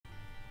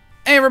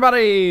Hey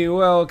everybody,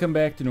 welcome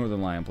back to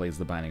Northern Lion Plays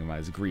The Binding of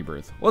Isaac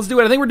Rebirth. Let's do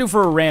it. I think we're due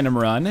for a random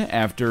run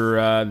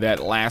after that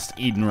last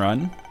Eden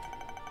run.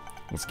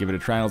 Let's give it a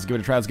try, let's give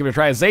it a try, let's give it a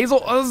try.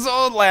 Azazel,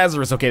 oh,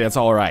 Lazarus, okay, that's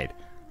alright.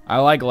 I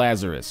like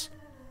Lazarus.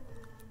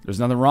 There's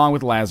nothing wrong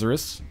with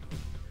Lazarus.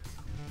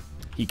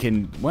 He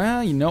can,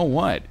 well, you know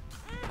what?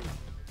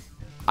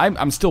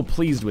 I'm still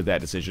pleased with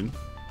that decision.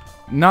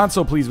 Not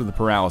so pleased with the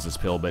paralysis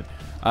pill, but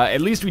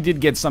at least we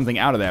did get something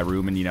out of that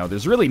room, and you know,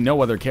 there's really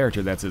no other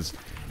character that's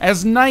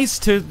as nice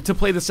to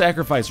play the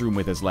sacrifice room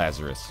with as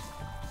Lazarus.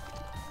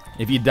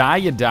 If you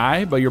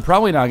die, but you're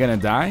probably not gonna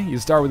die. You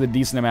start with a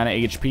decent amount of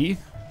HP.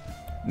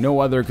 No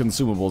other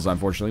consumables,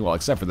 unfortunately, well,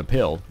 except for the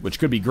pill, which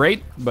could be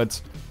great,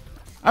 but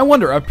I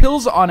wonder, are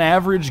pills on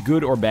average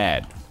good or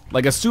bad?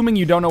 Like, assuming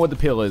you don't know what the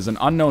pill is, an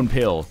unknown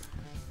pill,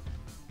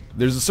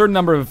 there's a certain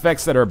number of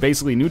effects that are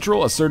basically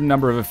neutral, a certain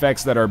number of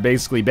effects that are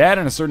basically bad,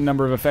 and a certain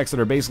number of effects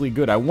that are basically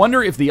good. I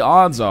wonder if the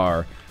odds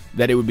are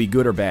that it would be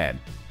good or bad.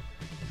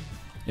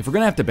 If we're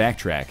gonna have to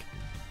backtrack,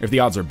 if the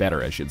odds are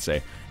better, I should say.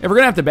 If we're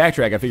gonna have to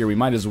backtrack, I figure we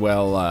might as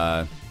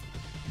well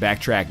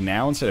backtrack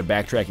now instead of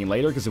backtracking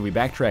later, because if we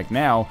backtrack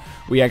now,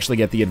 we actually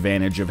get the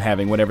advantage of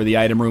having whatever the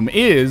item room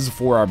is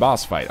for our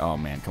boss fight. Oh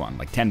man, come on,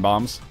 like 10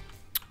 bombs?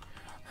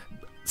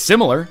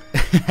 Similar.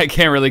 I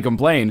can't really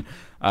complain.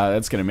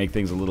 That's going to make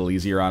things a little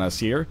easier on us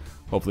here.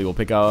 Hopefully we'll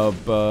pick up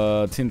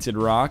Tinted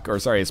Rock, or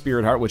sorry, a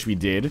Spirit Heart, which we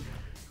did.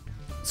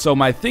 So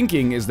my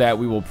thinking is that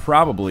we will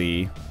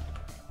probably...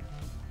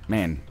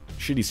 Man,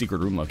 shitty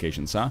secret room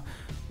locations, huh?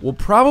 We'll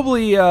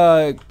probably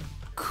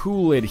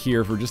cool it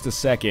here for just a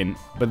second,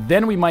 but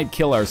then we might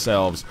kill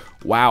ourselves,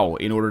 wow,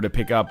 in order to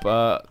pick up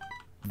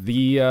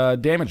the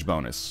damage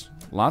bonus.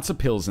 Lots of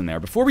pills in there.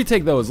 Before we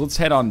take those, let's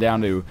head on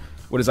down to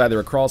what is either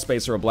a crawl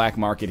space or a black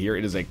market here.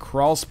 It is a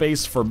crawl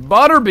space for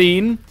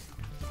Butterbean.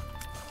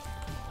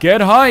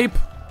 Get hype.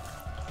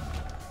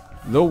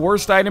 The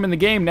worst item in the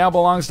game now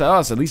belongs to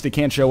us. At least it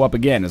can't show up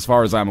again, as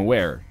far as I'm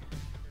aware.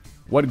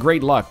 What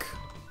great luck,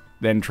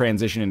 then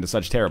transition into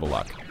such terrible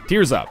luck.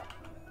 Tears up.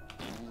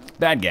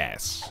 Bad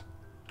gas.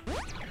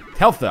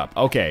 Health up.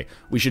 Okay,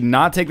 we should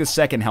not take the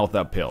second health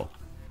up pill.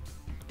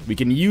 We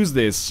can use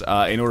this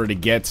in order to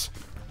get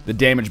the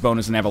damage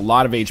bonus and have a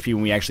lot of HP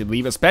when we actually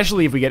leave,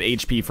 especially if we get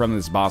HP from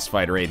this boss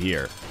fight right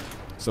here.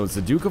 So it's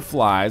the Duke of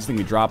Flies. I think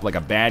we drop like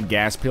a bad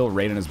gas pill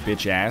right on his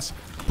bitch ass.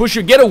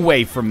 Pusher, get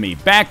away from me.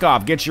 Back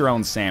off. Get your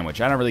own sandwich.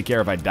 I don't really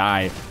care if I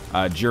die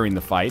during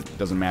the fight. It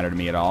doesn't matter to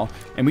me at all.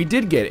 And we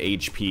did get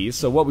HP,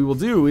 so what we will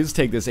do is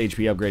take this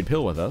HP upgrade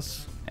pill with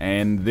us.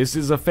 And this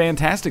is a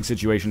fantastic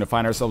situation to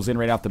find ourselves in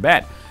right off the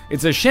bat.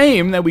 It's a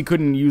shame that we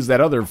couldn't use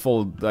that other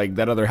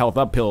that other health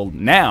up pill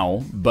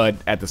now, but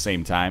at the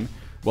same time,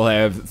 we'll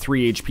have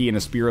 3 HP and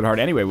a Spirit Heart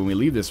anyway when we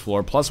leave this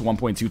floor, plus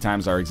 1.2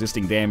 times our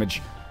existing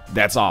damage.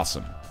 That's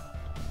awesome.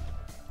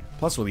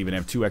 Plus, we'll even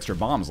have 2 extra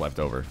bombs left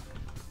over.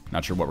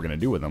 Not sure what we're going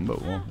to do with them,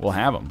 but we'll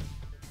have them.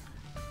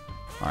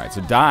 Alright,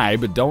 so die,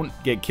 but don't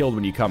get killed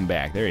when you come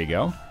back. There you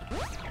go.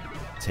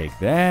 Take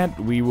that.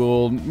 We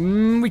will...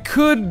 we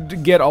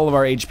could get all of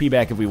our HP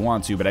back if we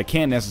want to, but I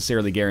can't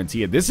necessarily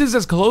guarantee it. This is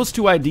as close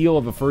to ideal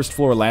of a first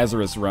floor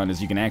Lazarus run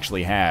as you can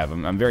actually have.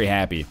 I'm very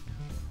happy.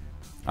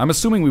 I'm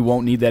assuming we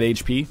won't need that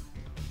HP.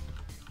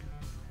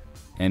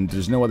 And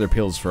there's no other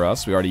pills for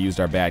us. We already used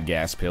our bad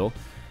gas pill.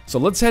 So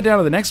let's head down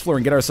to the next floor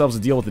and get ourselves a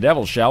deal with the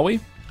devil, shall we?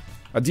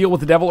 A deal with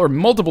the devil, or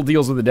multiple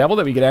deals with the devil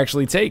that we could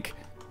actually take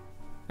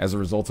as a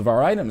result of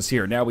our items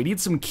here. Now, we need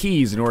some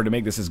keys in order to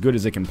make this as good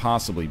as it can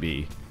possibly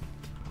be.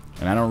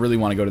 And I don't really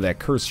want to go to that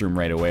curse room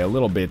right away. A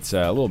little bit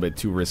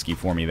too risky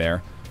for me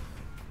there.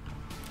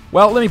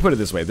 Well, let me put it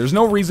this way. There's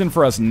no reason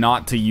for us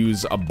not to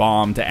use a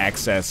bomb to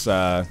access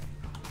a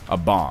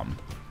bomb.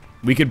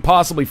 We could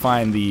possibly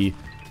find the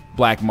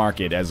black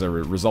market as a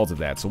result of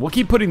that. So we'll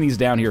keep putting these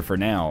down here for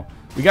now.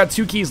 We got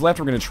 2 keys left.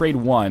 We're going to trade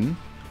 1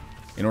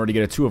 in order to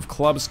get a 2 of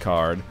clubs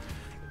card.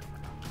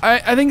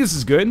 I think this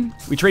is good.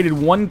 We traded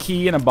 1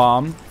 key and a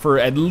bomb for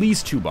at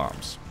least 2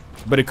 bombs.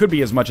 But it could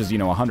be as much as, you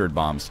know, 100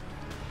 bombs.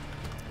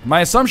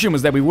 My assumption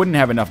was that we wouldn't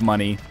have enough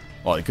money.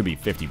 Well, it could be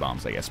 50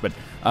 bombs, I guess. But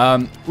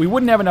we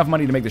wouldn't have enough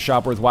money to make the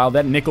shop worthwhile.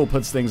 That nickel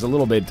puts things a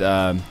little bit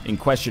in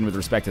question with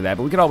respect to that.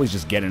 But we could always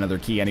just get another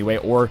key anyway.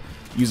 Or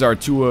use our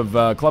 2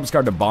 of clubs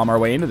card to bomb our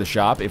way into the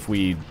shop if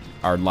we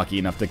are lucky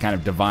enough to kind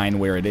of divine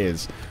where it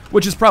is.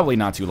 Which is probably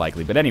not too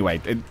likely. But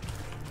anyway,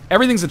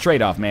 everything's a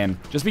trade-off, man.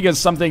 Just because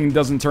something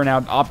doesn't turn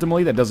out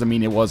optimally, that doesn't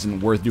mean it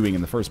wasn't worth doing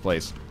in the first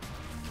place.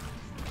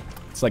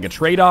 It's like a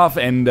trade-off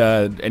and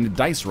a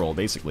dice roll,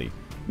 basically.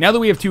 Now that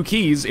we have 2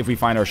 keys, if we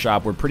find our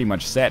shop, we're pretty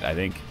much set, I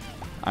think.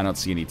 I don't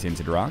see any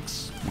tinted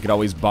rocks. We could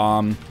always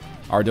bomb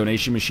our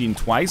donation machine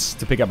twice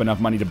to pick up enough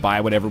money to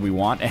buy whatever we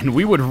want, and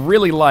we would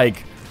really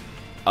like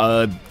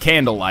a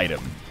candle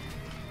item.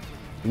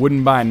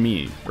 Wouldn't bind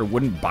me. Or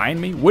wouldn't bind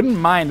me? Wouldn't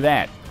mind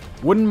that.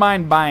 Wouldn't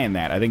mind buying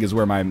that, I think is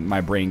where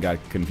my brain got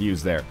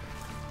confused there.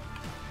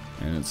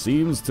 And it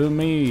seems to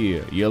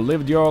me you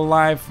lived your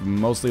life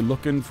mostly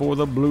looking for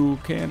the blue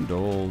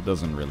candle.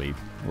 Doesn't really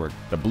work.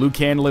 The blue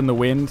candle in the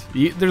wind?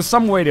 There's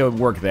some way to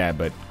work that,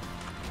 but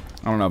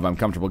I don't know if I'm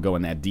comfortable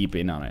going that deep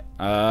in on it.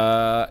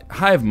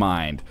 Hive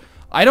Mind.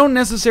 I don't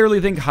necessarily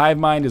think Hive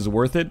Mind is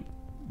worth it,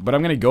 but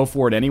I'm going to go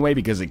for it anyway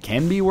because it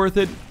can be worth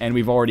it, and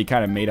we've already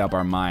kind of made up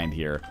our mind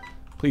here.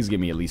 Please give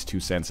me at least 2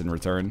 cents in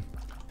return.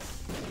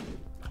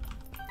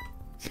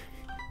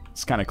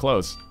 It's kind of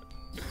close.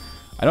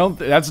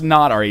 That's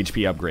not our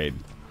HP upgrade.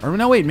 Or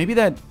no, wait, maybe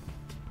that...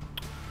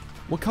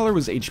 What color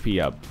was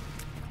HP up?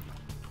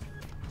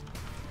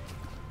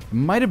 It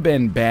might have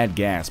been Bad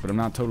Gas, but I'm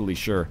not totally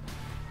sure.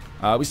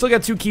 We still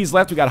got 2 keys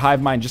left. We got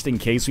Hive Mind just in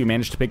case we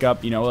manage to pick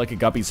up, you know, like a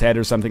Guppy's Head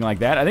or something like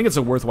that. I think it's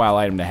a worthwhile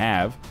item to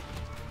have.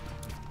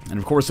 And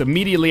of course,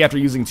 immediately after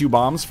using 2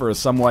 bombs for a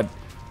somewhat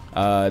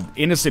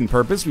innocent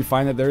purpose, we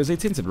find that there is a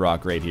Tinted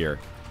Rock right here.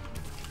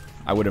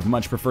 I would have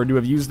much preferred to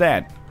have used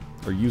that.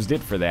 Or used it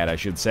for that, I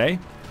should say.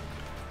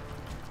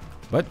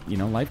 But, you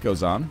know, life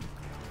goes on.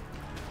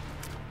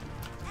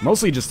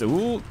 Mostly just...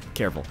 Ooh,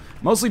 careful.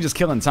 Mostly just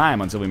killing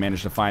time until we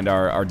manage to find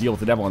our deal with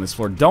the devil on this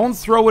floor. Don't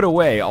throw it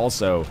away,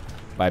 also,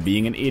 by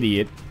being an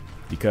idiot.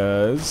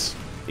 Because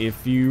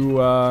if you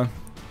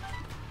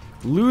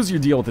lose your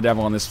deal with the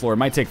devil on this floor, it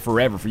might take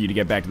forever for you to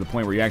get back to the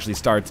point where you actually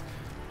start,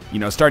 you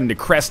know, starting to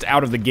crest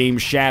out of the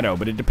game's shadow.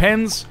 But it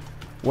depends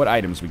what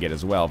items we get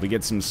as well. If we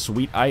get some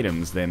sweet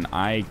items, then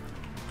I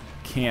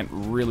can't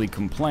really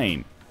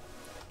complain.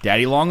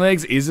 Daddy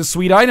Longlegs is a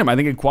sweet item. I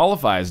think it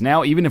qualifies.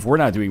 Now, even if we're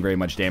not doing very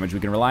much damage, we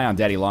can rely on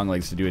Daddy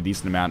Longlegs to do a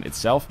decent amount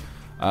itself.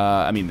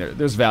 I mean,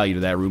 there's value to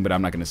that room, but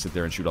I'm not going to sit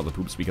there and shoot all the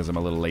poops because I'm a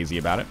little lazy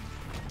about it.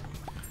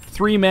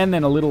 3 men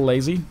and a little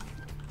lazy.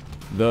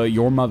 The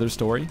Your Mother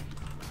story.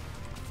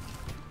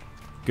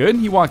 Good.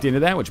 He walked into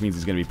that, which means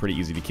he's going to be pretty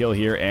easy to kill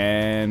here,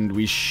 and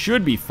we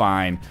should be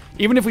fine.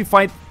 Even if we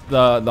fight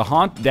the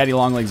Haunt, Daddy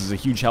Longlegs is a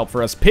huge help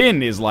for us.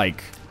 Pin is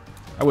like...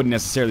 I wouldn't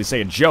necessarily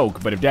say a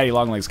joke, but if Daddy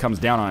Longlegs comes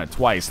down on it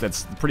twice,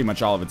 that's pretty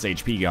much all of its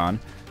HP gone.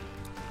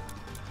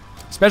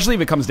 Especially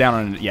if it comes down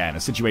on, yeah, in a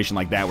situation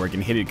like that where it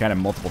can hit it kind of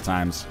multiple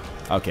times.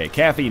 Okay,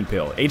 caffeine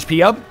pill.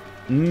 HP up?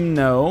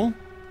 No.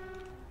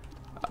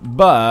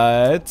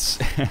 But...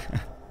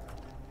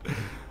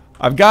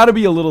 I've got to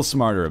be a little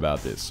smarter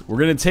about this. We're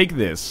going to take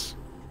this.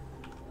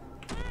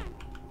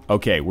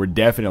 Okay, we're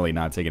definitely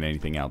not taking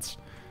anything else.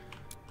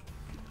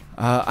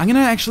 I'm going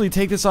to actually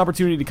take this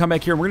opportunity to come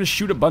back here and we're going to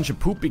shoot a bunch of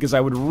poop because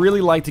I would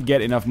really like to get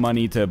enough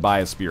money to buy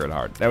a Spirit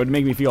Heart. That would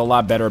make me feel a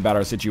lot better about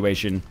our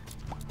situation.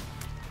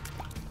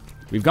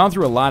 We've gone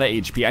through a lot of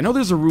HP. I know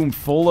there's a room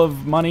full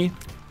of money.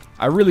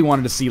 I really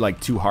wanted to see like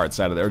 2 hearts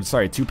out of there. Or,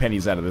 sorry, 2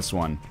 pennies out of this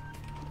one.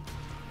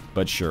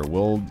 But sure,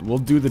 we'll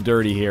do the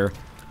dirty here.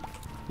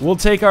 We'll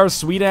take our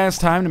sweet-ass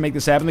time to make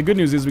this happen. The good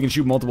news is we can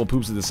shoot multiple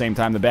poops at the same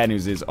time. The bad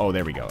news is... Oh,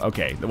 there we go.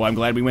 Okay. Well, I'm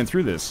glad we went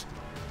through this.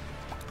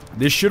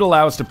 This should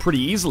allow us to pretty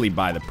easily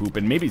buy the poop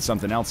and maybe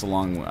something else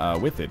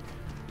along with it.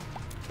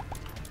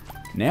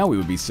 Now we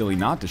would be silly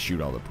not to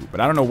shoot all the poop,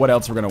 but I don't know what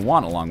else we're going to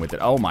want along with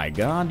it. Oh my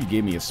god, you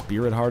gave me a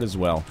Spirit Heart as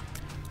well.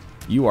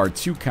 You are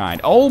too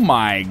kind. Oh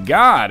my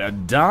god, a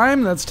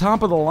dime? That's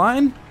top of the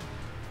line?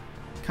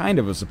 Kind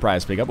of a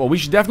surprise pickup. Well, we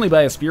should definitely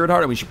buy a Spirit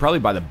Heart and we should probably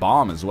buy the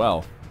bomb as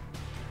well.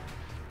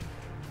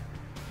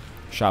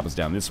 Shop is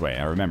down this way,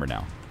 I remember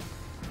now.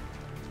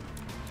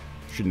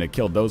 Shouldn't have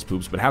killed those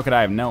poops, but how could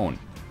I have known?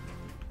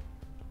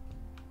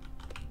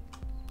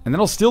 And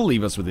that'll still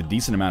leave us with a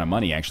decent amount of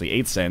money, actually,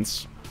 8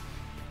 cents.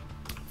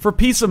 For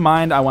peace of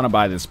mind, I want to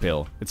buy this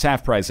pill. It's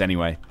half price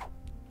anyway.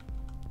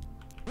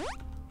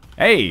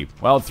 Hey,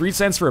 well, 3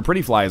 cents for a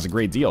Pretty Fly is a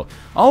great deal.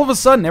 All of a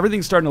sudden,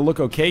 everything's starting to look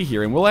okay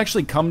here, and we'll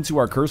actually come to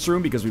our curse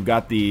room because we've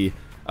got the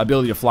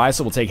ability to fly,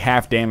 so we'll take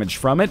half damage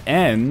from it,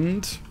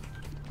 and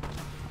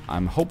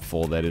I'm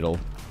hopeful that it'll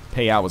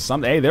pay out with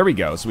something. Hey, there we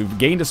go. So we've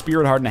gained a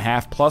Spirit Heart and a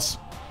half, plus,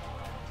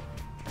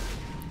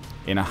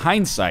 in a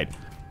hindsight,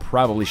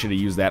 probably should have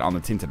used that on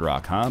the Tinted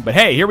Rock, huh? But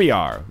hey, here we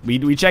are.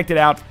 We checked it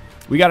out.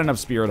 We got enough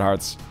Spirit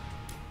Hearts.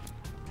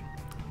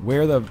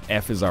 Where the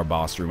F is our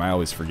boss room? I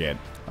always forget.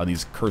 Oh,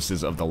 these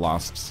curses of the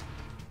losts.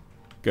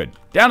 Good.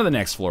 Down to the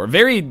next floor.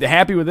 Very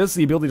happy with this.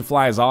 The ability to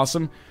fly is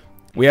awesome.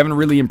 We haven't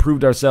really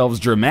improved ourselves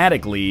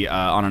dramatically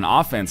on an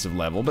offensive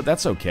level, but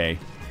that's okay.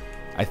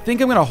 I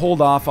think I'm going to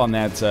hold off on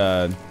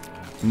that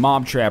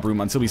mob trap room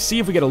until we see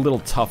if we get a little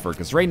tougher,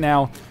 because right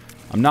now...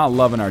 I'm not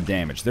loving our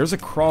damage. There's a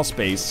crawl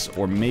space,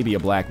 or maybe a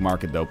black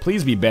market, though.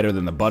 Please be better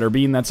than the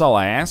Butterbean, that's all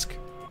I ask.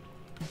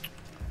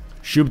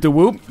 Shoop de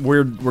whoop,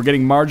 we're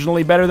getting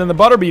marginally better than the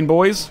Butterbean,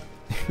 boys.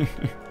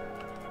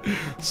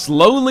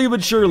 Slowly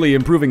but surely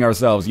improving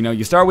ourselves. You know,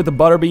 you start with the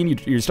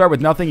Butterbean, you start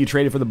with nothing, you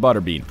trade it for the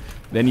Butterbean.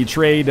 Then you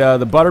trade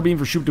the Butterbean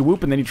for Shoop de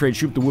whoop, and then you trade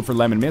Shoop de whoop for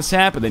Lemon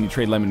Mishap, and then you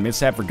trade Lemon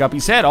Mishap for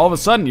Guppy's Head. All of a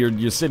sudden,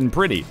 you're sitting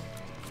pretty.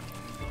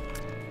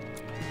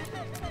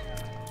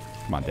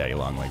 Come on, Daddy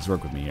Longlegs,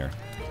 work with me here.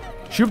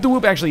 Shoop de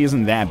whoop actually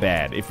isn't that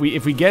bad. If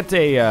we get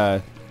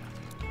a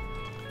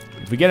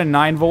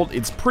 9-volt,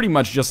 it's pretty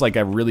much just like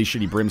a really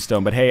shitty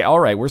brimstone. But hey, all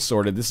right, we're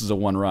sorted. This is a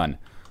 1 run.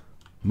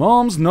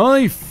 Mom's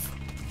knife.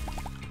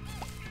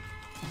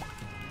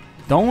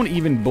 Don't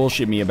even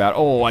bullshit me about,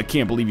 oh, I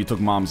can't believe you took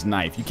Mom's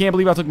knife. You can't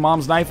believe I took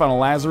Mom's knife on a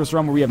Lazarus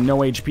run where we have no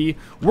HP?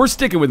 We're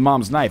sticking with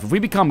Mom's knife. If we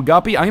become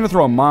Guppy, I'm going to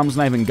throw a Mom's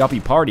knife and Guppy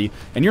party,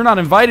 and you're not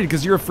invited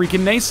because you're a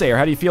freaking naysayer.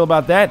 How do you feel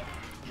about that?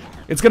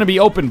 It's going to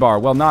be open bar.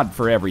 Well, not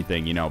for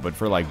everything, you know, but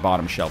for, like,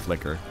 bottom shelf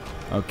liquor.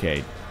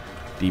 Okay.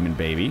 Demon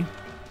Baby.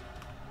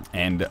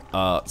 And,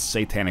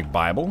 Satanic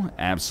Bible.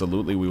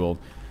 Absolutely, we will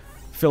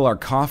fill our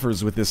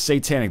coffers with this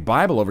Satanic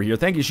Bible over here.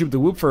 Thank you, Shoot the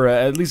Whoop, for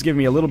at least giving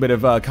me a little bit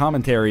of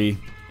commentary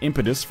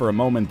impetus for a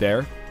moment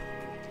there.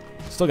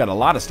 Still got a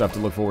lot of stuff to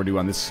look forward to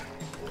on this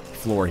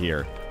floor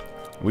here.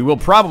 We will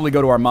probably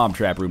go to our mob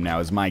trap room now,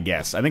 is my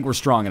guess. I think we're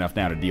strong enough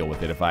now to deal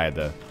with it if I had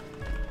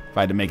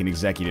to make an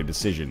executive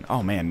decision.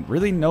 Oh man,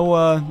 really?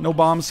 No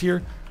bombs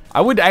here?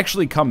 I would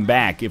actually come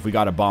back if we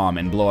got a bomb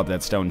and blow up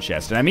that stone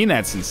chest, and I mean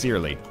that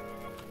sincerely.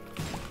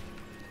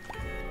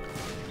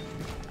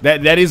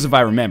 That is if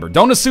I remember.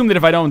 Don't assume that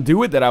if I don't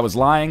do it that I was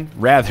lying.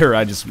 Rather,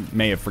 I just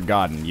may have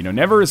forgotten. You know,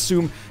 never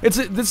assume... This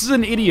is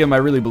an idiom I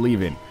really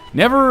believe in.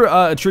 Never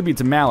attribute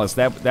to malice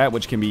that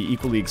which can be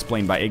equally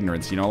explained by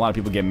ignorance. You know, a lot of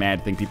people get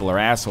mad, think people are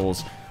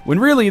assholes, when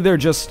really they're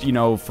just, you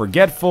know,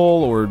 forgetful,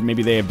 or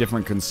maybe they have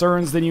different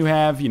concerns than you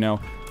have, you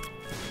know.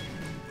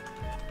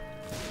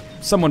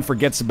 Someone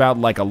forgets about,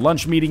 like, a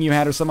lunch meeting you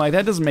had or something like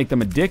that. Doesn't make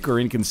them a dick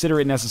or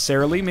inconsiderate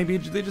necessarily. Maybe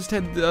they just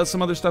had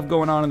some other stuff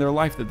going on in their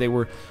life that they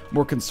were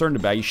more concerned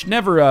about. You should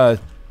never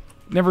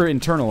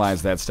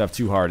internalize that stuff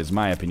too hard, is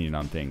my opinion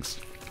on things.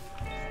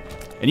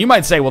 And you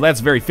might say, well,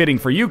 that's very fitting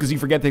for you because you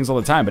forget things all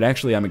the time. But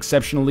actually, I'm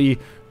exceptionally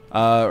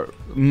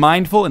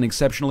mindful and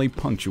exceptionally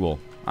punctual.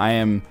 I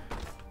am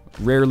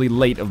rarely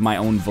late of my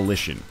own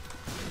volition.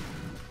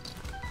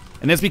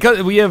 And that's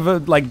because we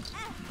have, like,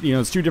 you know,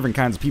 it's two different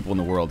kinds of people in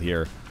the world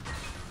here.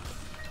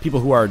 People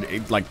who are,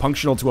 like,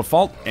 punctual to a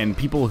fault, and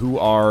people who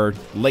are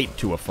late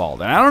to a fault.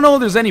 And I don't know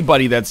if there's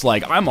anybody that's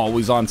like, I'm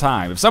always on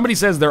time. If somebody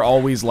says they're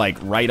always, like,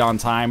 right on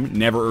time,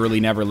 never early,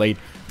 never late,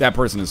 that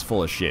person is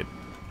full of shit.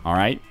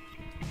 Alright?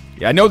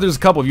 Yeah, I know there's a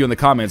couple of you in the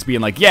comments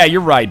being like, yeah,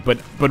 you're right, but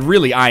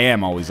really, I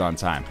am always on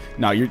time.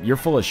 No, you're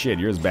full of shit.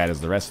 You're as bad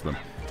as the rest of them.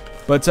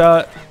 But,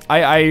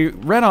 I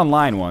read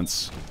online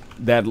once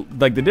that,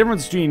 like, the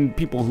difference between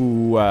people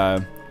who,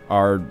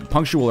 are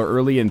punctual or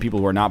early and people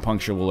who are not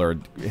punctual or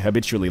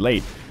habitually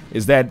late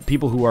is that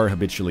people who are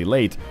habitually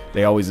late,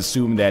 they always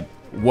assume that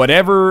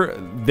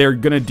whatever they're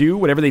gonna do,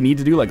 whatever they need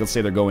to do, like let's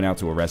say they're going out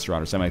to a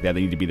restaurant or something like that,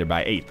 they need to be there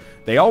by 8.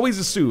 They always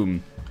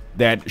assume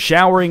that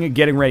showering and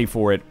getting ready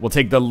for it will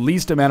take the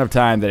least amount of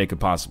time that it could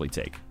possibly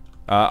take.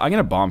 I'm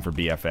gonna bomb for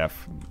BFF.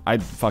 I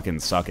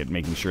fucking suck at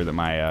making sure that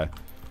my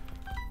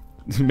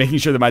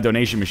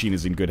donation machine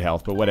is in good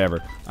health, but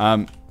whatever.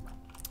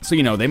 So,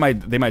 you know, they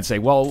might say,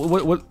 well,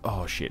 what,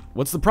 oh, shit,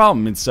 what's the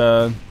problem? It's,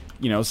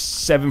 you know,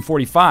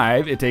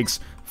 7:45, it takes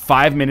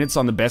 5 minutes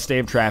on the best day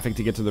of traffic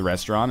to get to the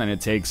restaurant, and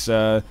it takes,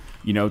 you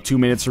know, 2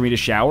 minutes for me to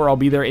shower, I'll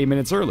be there 8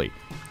 minutes early.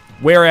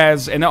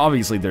 Whereas, and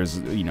obviously there's,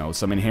 you know,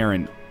 some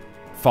inherent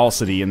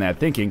falsity in that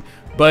thinking,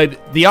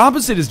 but the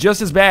opposite is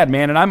just as bad,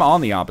 man, and I'm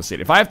on the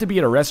opposite. If I have to be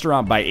at a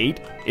restaurant by 8,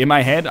 in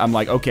my head, I'm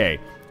like, okay,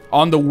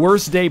 on the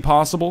worst day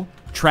possible,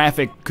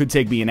 traffic could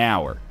take me an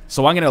hour,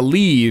 so I'm gonna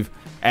leave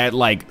at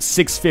like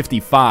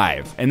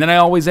 6:55, and then I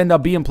always end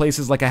up being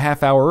places like a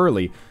half hour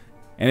early.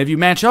 And if you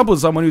match up with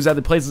someone who's at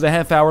the places a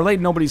half hour late,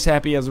 nobody's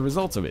happy as a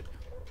result of it.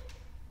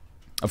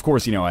 Of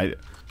course, you know,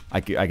 I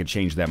could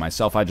change that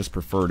myself. I just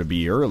prefer to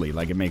be early.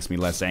 Like, it makes me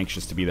less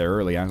anxious to be there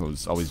early. I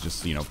was always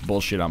just, you know,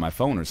 bullshit on my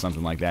phone or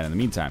something like that in the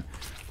meantime.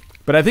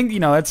 But I think, you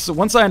know, that's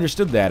once I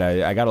understood that,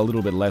 I got a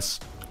little bit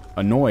less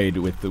annoyed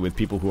with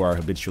people who are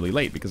habitually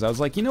late, because I was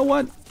like, you know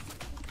what?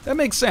 That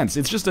makes sense.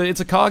 It's just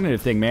it's a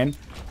cognitive thing, man.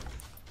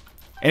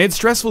 And it's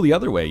stressful the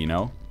other way, you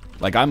know?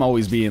 Like, I'm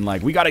always being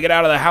like, we gotta get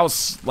out of the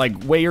house,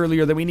 like, way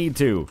earlier than we need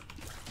to.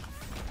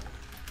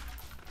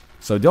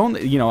 So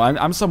don't, you know,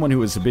 I'm someone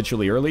who is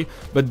habitually early,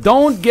 but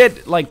don't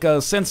get, like,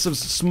 a sense of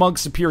smug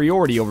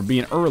superiority over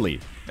being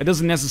early. It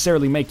doesn't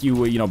necessarily make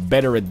you, you know,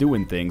 better at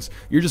doing things.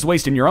 You're just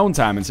wasting your own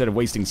time instead of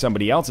wasting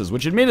somebody else's,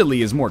 which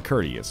admittedly is more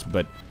courteous,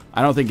 but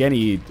I don't think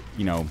any,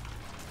 you know,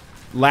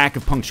 lack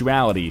of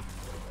punctuality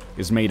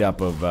is made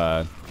up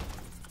of,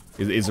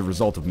 is a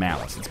result of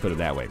malice. Let's put it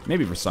that way.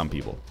 Maybe for some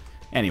people.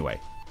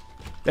 Anyway,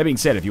 that being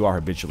said, if you are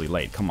habitually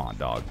late, come on,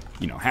 dog.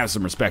 You know, have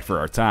some respect for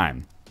our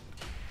time.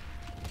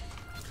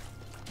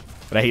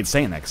 But I hate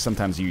saying that, because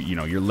sometimes you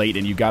know, you're late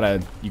and you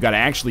gotta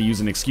actually use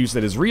an excuse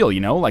that is real,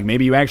 you know? Like,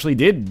 maybe you actually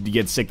did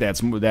get sick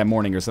that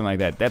morning or something like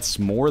that. That's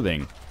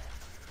smorthing.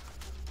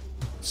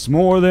 It's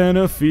more than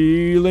a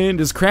feeling.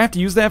 Does Kraft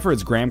use that for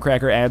its graham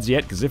cracker ads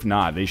yet? Because if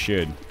not, they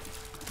should.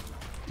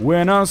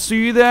 When I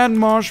see that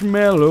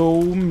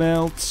marshmallow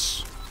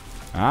melts,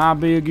 I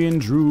begin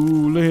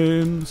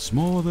drooling. It's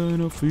more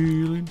than a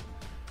feeling.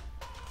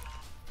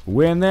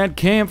 When that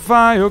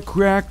campfire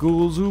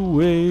crackles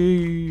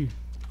away,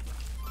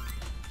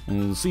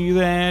 I'll see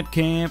that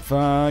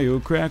campfire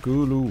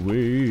crackle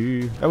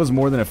away. That was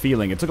more than a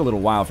feeling. It took a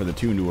little while for the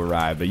tune to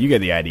arrive, but you get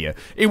the idea.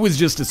 It was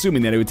just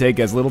assuming that it would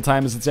take as little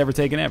time as it's ever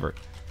taken ever.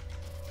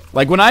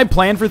 Like, when I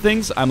plan for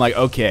things, I'm like,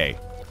 okay,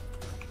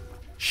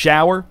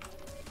 Shower,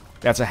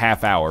 that's a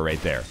half hour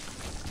right there.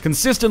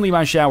 Consistently,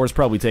 my showers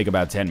probably take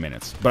about 10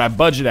 minutes. But I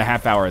budget a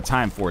half hour at a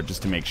time for it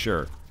just to make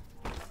sure.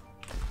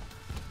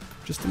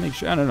 Just to make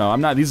sure. I don't know.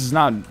 I'm not. This is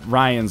not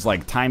Ryan's,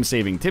 like,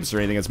 time-saving tips or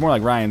anything. It's more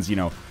like Ryan's, you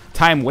know,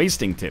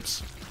 time-wasting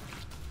tips.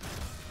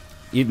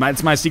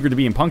 It's my secret to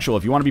being punctual.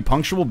 If you want to be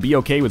punctual, be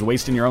okay with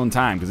wasting your own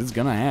time, because it's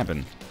gonna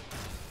happen.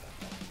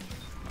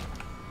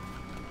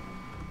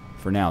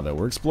 For now, though,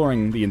 we're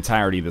exploring the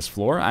entirety of this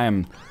floor. I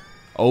am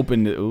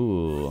open to...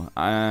 Ooh.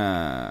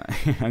 I'm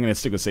gonna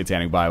stick with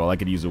Satanic Bible. I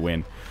could use a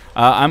win.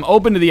 I'm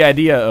open to the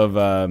idea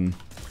of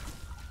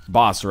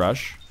boss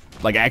rush.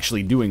 Like,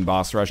 actually doing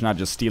boss rush, not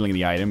just stealing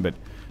the item, but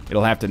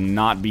it'll have to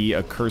not be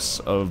a curse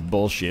of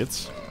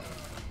bullshits.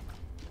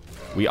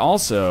 We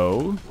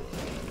also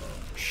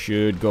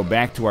should go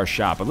back to our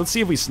shop. But let's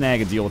see if we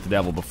snag a deal with the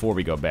devil before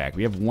we go back.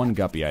 We have one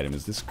guppy item.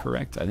 Is this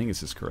correct? I think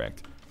this is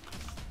correct.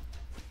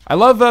 I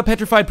love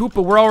Petrified Poop,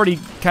 but we're already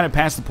kind of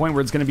past the point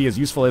where it's going to be as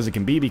useful as it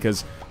can be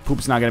because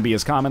poop's not going to be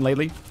as common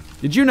lately.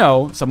 Did you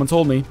know, someone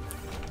told me,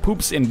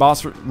 poops in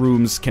boss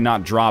rooms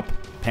cannot drop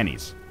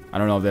pennies. I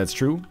don't know if that's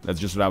true. That's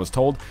just what I was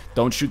told.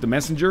 Don't shoot the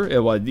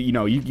messenger. Well, you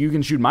know, you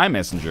can shoot my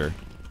messenger,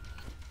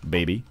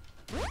 baby.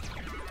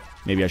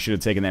 Maybe I should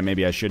have taken that.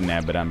 Maybe I shouldn't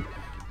have, but I'm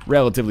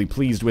relatively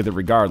pleased with it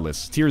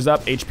regardless. Tears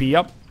up, HP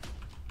up.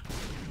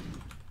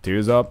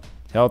 Tears up,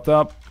 health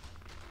up.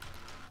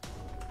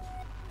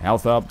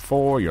 Health up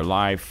for your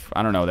life.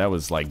 I don't know, that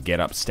was like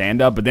get up,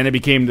 stand up, but then it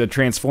became the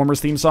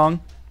Transformers theme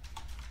song.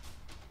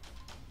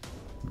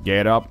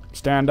 Get up,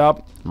 stand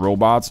up,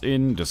 robots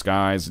in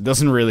disguise. It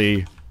doesn't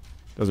really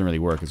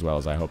work as well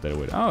as I hoped that it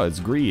would. Oh, it's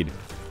greed.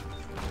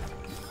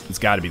 It's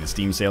got to be the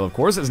Steam sale, of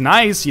course. It's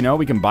nice, you know,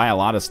 we can buy a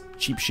lot of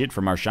cheap shit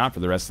from our shop for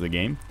the rest of the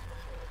game.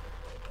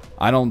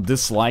 I don't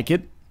dislike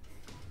it.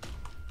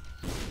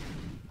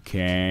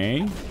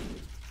 Okay.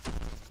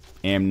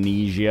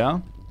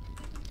 Amnesia.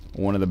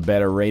 One of the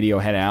better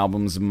Radiohead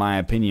albums, in my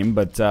opinion,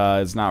 but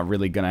it's not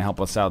really going to help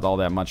us out all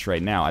that much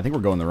right now. I think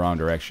we're going the wrong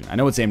direction. I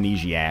know it's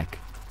Amnesiac.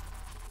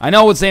 I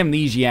know it's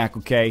Amnesiac,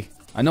 okay?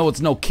 I know it's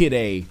no Kid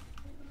A.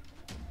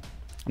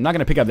 I'm not going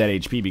to pick up that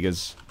HP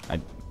because I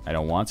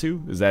don't want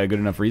to. Is that a good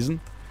enough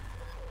reason?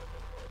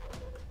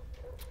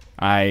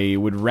 I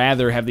would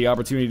rather have the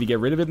opportunity to get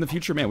rid of it in the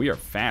future. Man, we are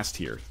fast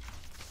here.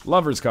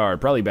 Lover's card,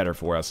 probably better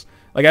for us.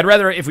 Like, I'd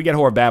rather, if we get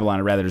Whore of Babylon,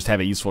 I'd rather just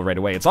have it useful right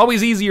away. It's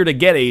always easier to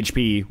get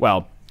HP.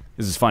 Well,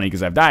 this is funny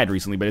because I've died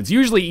recently, but it's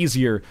usually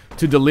easier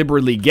to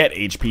deliberately get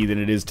HP than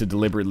it is to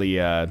deliberately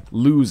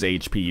lose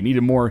HP. You need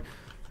a more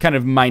kind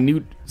of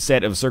minute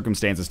set of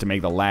circumstances to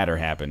make the latter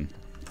happen.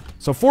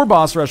 So for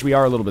boss rush, we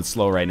are a little bit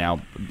slow right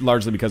now,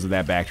 largely because of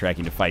that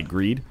backtracking to fight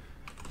greed.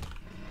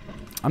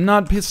 I'm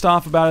not pissed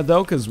off about it,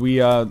 though, because we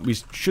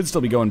should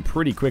still be going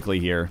pretty quickly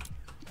here.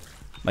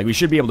 Like, we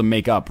should be able to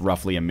make up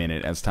roughly a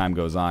minute as time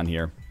goes on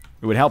here.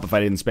 It would help if I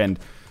didn't spend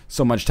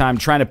so much time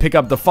trying to pick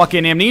up the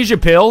fucking amnesia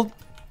pill.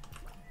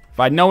 If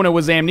I'd known it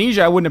was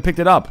amnesia, I wouldn't have picked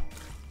it up.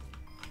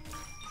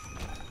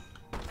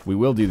 We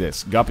will do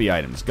this. Guppy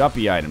items.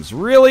 Guppy items.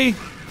 Really?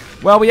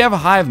 Well, we have a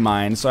hive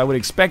mind, so I would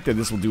expect that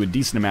this will do a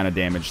decent amount of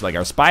damage. Like,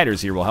 our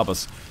spiders here will help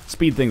us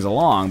speed things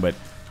along, but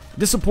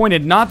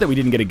disappointed not that we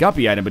didn't get a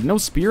guppy item, but no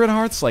spirit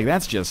hearts? Like,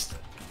 that's just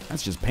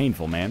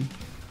painful, man.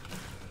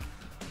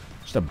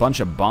 Just a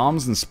bunch of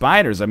bombs and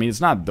spiders. I mean, it's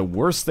not the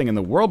worst thing in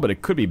the world, but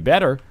it could be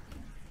better.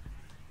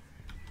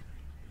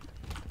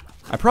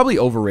 I probably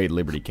overrate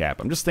Liberty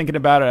Cap. I'm just thinking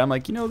about it. I'm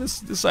like, you know,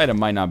 this item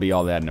might not be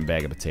all that in a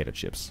bag of potato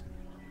chips.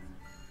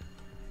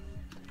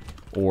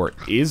 Or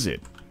is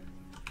it?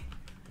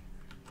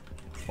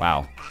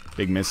 Wow.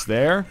 Big miss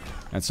there.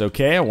 That's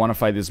okay. I want to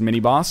fight this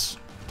mini-boss.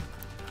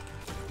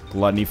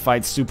 Gluttony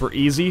fight's super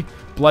easy.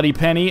 Bloody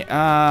Penny.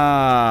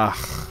 I'm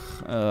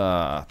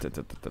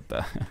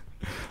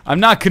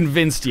not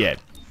convinced yet.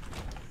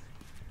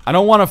 I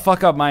don't want to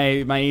fuck up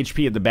my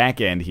HP at the back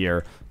end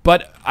here.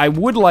 But I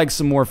would like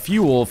some more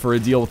fuel for a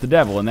deal with the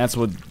devil, and that's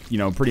what, you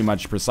know, pretty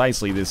much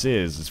precisely this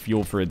is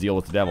fuel for a deal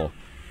with the devil.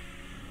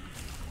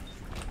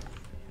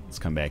 Let's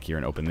come back here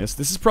and open this.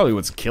 This is probably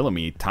what's killing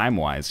me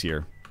time-wise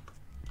here.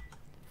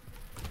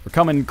 We're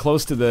coming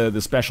close to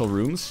the special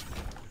rooms.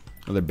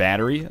 Another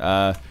battery.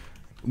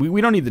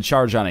 We don't need the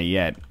charge on it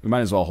yet. We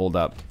might as well hold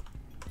up.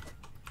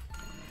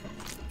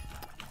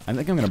 I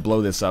think I'm going to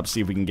blow this up,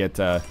 see if we can get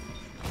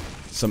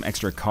some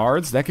extra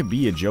cards. That could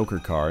be a Joker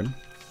card.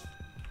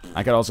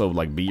 I could also,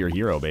 like, be your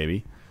hero,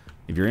 baby.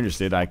 If you're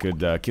interested, I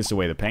could kiss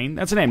away the pain.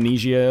 That's an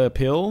amnesia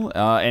pill.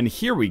 And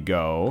here we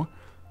go.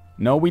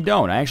 No, we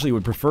don't. I actually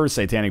would prefer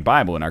Satanic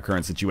Bible in our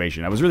current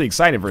situation. I was really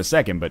excited for a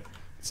second, but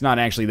it's not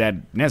actually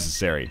that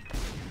necessary.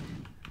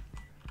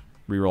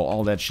 Reroll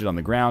all that shit on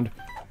the ground.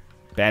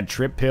 Bad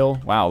trip pill.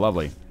 Wow,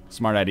 lovely.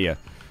 Smart idea.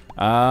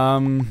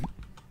 And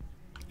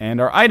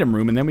our item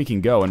room, and then we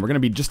can go. And we're going to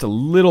be just a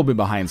little bit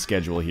behind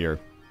schedule here.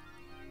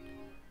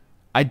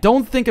 I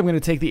don't think I'm going to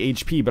take the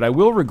HP, but I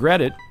will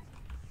regret it.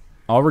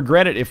 I'll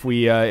regret it if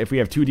we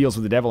have 2 deals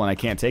with the devil and I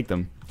can't take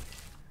them.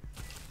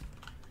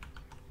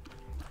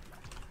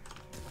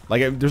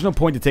 Like, there's no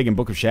point to taking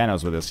Book of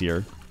Shadows with us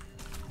here.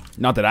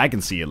 Not that I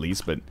can see, at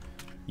least, but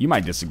You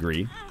might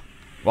disagree.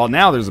 Well,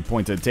 now there's a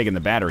point to taking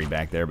the battery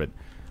back there, but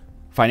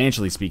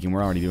financially speaking,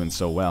 we're already doing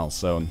so well,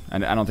 so I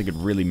don't think it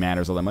really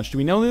matters all that much. Do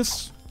we know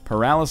this?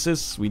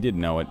 Paralysis? We did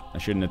know it. I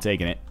shouldn't have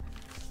taken it.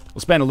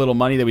 We'll spend a little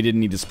money that we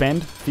didn't need to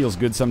spend. Feels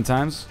good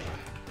sometimes.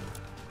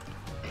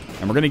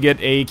 And we're going to get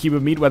a cube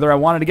of meat whether I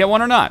wanted to get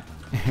one or not.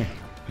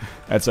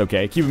 That's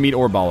okay. Cube of meat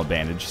or ball of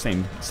bandage.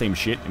 Same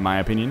shit, in my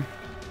opinion.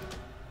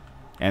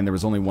 And there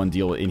was only one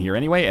deal in here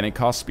anyway, and it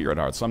cost spirit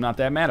hearts, so I'm not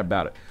that mad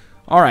about it.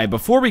 Alright,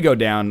 before we go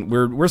down,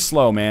 we're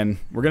slow, man.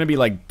 We're going to be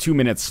like 2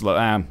 minutes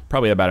slow.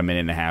 Probably about a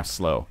minute and a half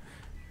slow.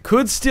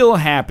 Could still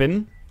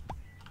happen.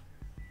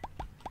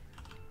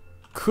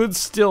 Could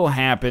still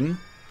happen.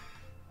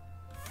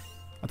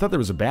 I thought there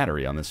was a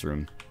battery on this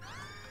room.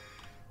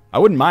 I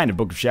wouldn't mind if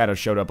Book of Shadows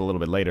showed up a little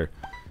bit later.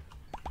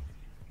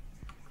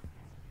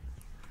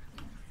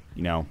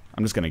 You know,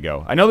 I'm just going to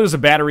go. I know there's a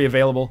battery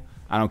available.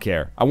 I don't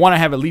care. I want to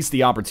have at least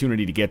the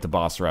opportunity to get to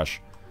boss rush.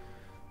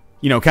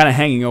 You know, kind of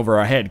hanging over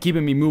our head,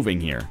 keeping me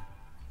moving here.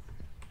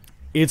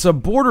 It's a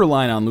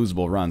borderline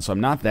unlosable run, so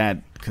I'm not that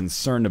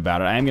concerned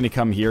about it. I am going to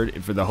come here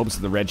for the hopes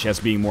of the red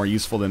chest being more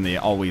useful than they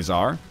always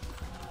are.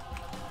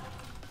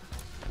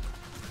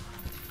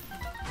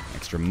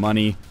 Extra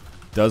money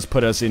does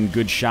put us in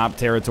good shop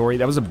territory.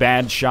 That was a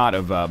bad shot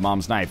of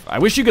Mom's knife. I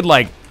wish you could,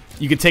 like,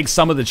 you could take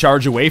some of the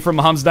charge away from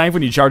Mom's knife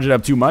when you charge it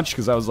up too much,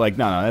 because I was like,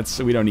 no,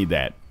 we don't need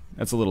that.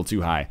 That's a little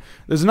too high.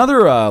 There's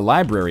another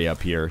library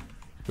up here.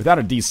 Without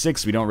a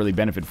D6, we don't really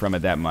benefit from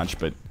it that much,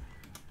 but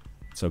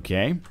it's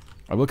okay.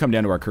 I will come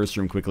down to our curse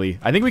room quickly.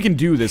 I think we can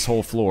do this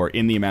whole floor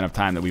in the amount of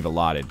time that we've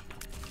allotted.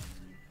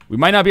 We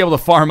might not be able to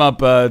farm up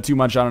too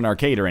much on an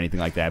arcade or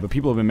anything like that, but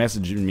people have been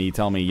messaging me,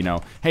 telling me, you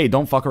know, hey,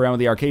 don't fuck around with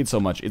the arcade so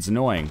much. It's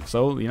annoying.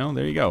 So, you know,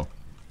 there you go.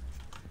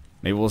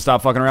 Maybe we'll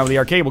stop fucking around with the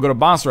arcade. We'll go to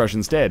boss rush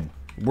instead.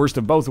 Worst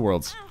of both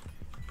worlds.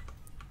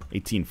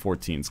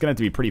 1814. It's going to have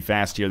to be pretty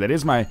fast here. That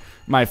is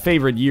my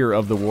favorite year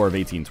of the War of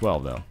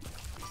 1812, though.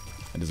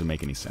 That doesn't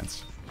make any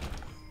sense.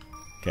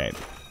 Okay.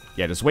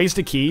 Yeah, just waste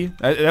a key.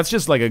 That's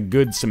just like a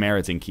good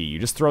Samaritan key. You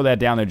just throw that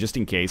down there just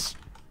in case.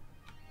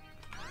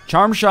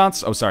 Charm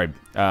shots. Oh, sorry.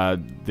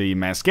 The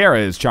mascara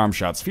is charm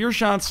shots. Fear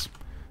shots,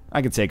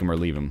 I could take them or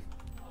leave them.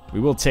 We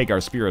will take our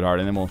spirit heart,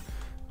 and then we'll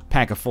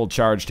pack a full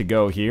charge to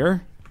go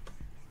here.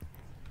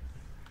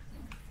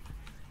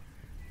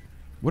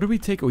 What did we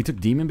take? Oh, we took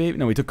Demon Baby?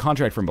 No, we took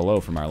Contract from Below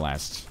from our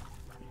last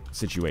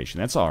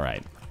situation. That's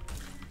alright.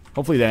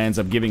 Hopefully that ends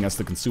up giving us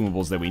the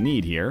consumables that we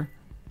need here.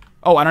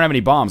 Oh, I don't have any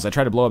bombs. I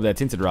tried to blow up that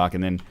Tinted Rock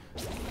and then,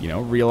 you know,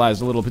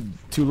 realized a little bit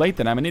too late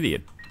that I'm an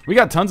idiot. We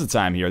got tons of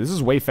time here. This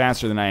is way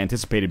faster than I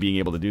anticipated being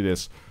able to do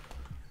this.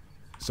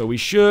 So we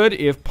should,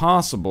 if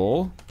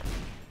possible,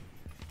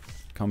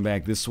 come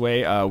back this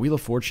way. Wheel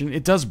of Fortune.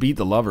 It does beat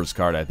the Lover's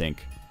card, I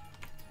think.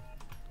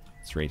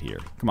 It's right here.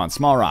 Come on,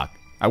 Small Rock.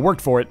 I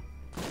worked for it.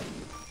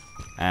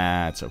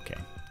 It's okay.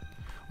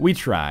 We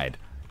tried.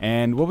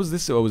 And what was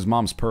this? Oh, it was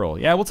Mom's Pearl.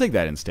 Yeah, we'll take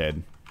that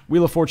instead.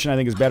 Wheel of Fortune, I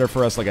think, is better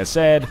for us, like I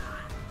said.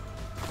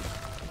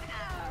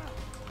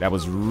 That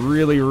was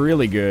really,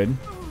 really good.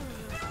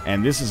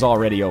 And this is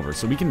already over,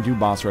 so we can do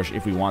boss rush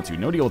if we want to.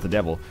 No deal with the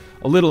devil.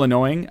 A little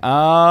annoying.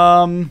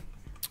 I'll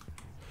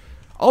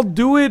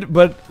do it,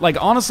 but, like,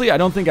 honestly, I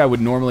don't think I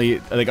would normally...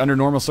 Like, under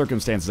normal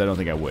circumstances, I don't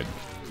think I would.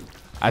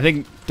 I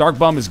think Dark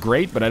Bum is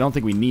great, but I don't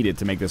think we need it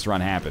to make this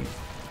run happen.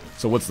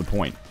 So what's the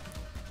point?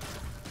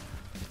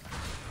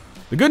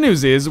 The good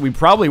news is we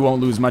probably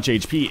won't lose much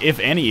HP, if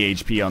any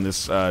HP, on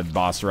this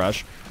boss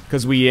rush,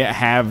 because we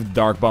have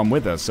Dark Bum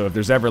with us. So if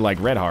there's ever, like,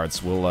 red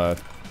hearts, we'll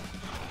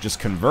just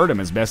convert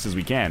them as best as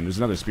we can. There's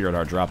another Spirit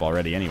Heart drop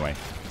already anyway.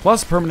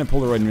 Plus permanent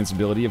Polaroid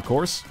invincibility, of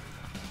course.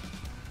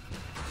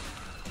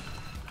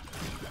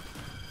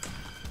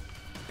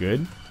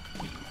 Good.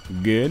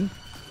 Good.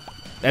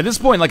 At this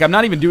point, like, I'm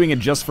not even doing it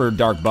just for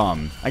Dark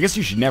Bum. I guess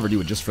you should never do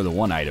it just for the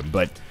one item,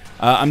 but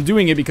I'm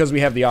doing it because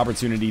we have the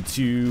opportunity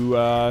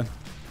to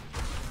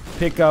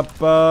pick up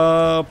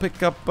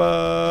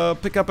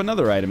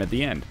another item at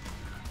the end,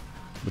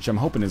 which I'm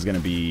hoping is going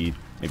to be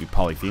maybe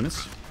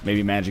Polyphemus,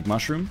 maybe Magic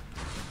Mushroom.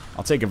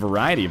 I'll take a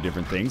variety of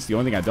different things. The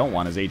only thing I don't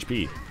want is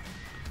HP.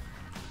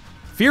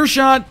 Fear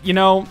Shot, you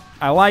know,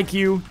 I like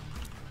you.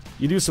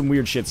 You do some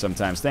weird shit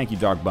sometimes. Thank you,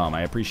 Dark Bum.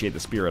 I appreciate the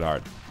Spirit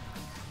Heart.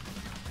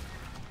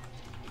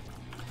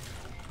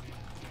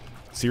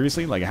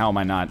 Seriously? Like, how am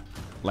I not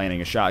landing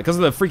a shot? Because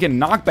of the freaking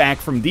knockback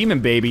from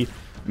Demon Baby,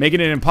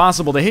 making it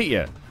impossible to hit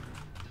you.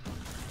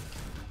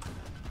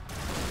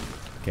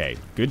 Okay,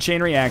 good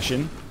chain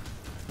reaction.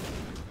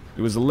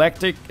 It was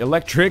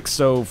electric,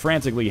 so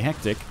frantically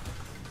hectic.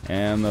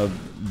 And the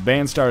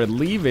band started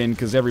leaving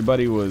because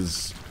everybody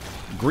was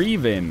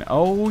grieving.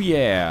 Oh,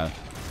 yeah.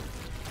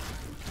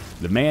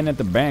 The man at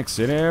the back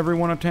said,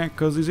 everyone attack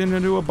because he's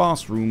into a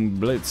boss room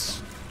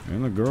blitz.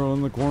 And the girl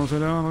in the corner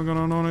said, oh, I'm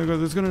gonna know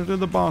because it's gonna do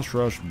the boss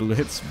rush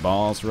blitz.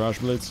 Boss rush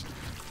blitz.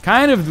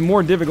 Kind of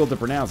more difficult to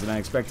pronounce than I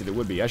expected it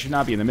would be. I should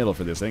not be in the middle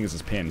for this. I think this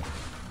is Pin.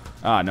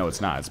 Ah, no,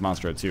 it's not. It's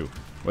Monstro 2.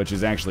 Which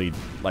is actually,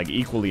 like,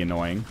 equally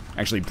annoying.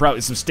 Actually,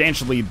 probably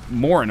substantially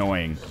more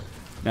annoying,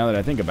 now that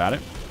I think about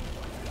it.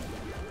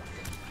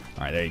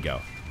 Alright, there you go.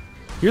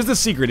 Here's the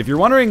secret. If you're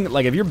wondering,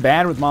 like, if you're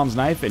bad with Mom's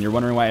Knife and you're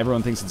wondering why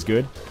everyone thinks it's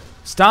good,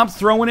 stop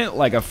throwing it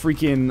like a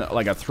freaking,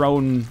 like a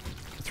throwing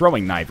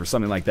knife or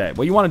something like that.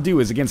 What you want to do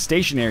is against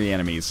stationary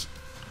enemies,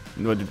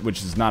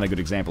 which is not a good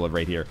example of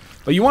right here,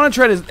 but you want to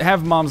try to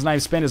have Mom's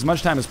Knife spend as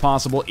much time as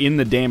possible in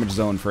the damage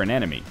zone for an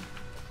enemy.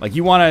 Like,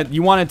 you want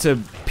it to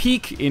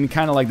peak in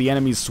kind of like the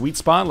enemy's sweet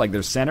spot, like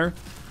their center,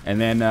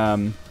 and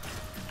then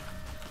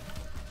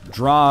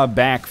draw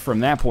back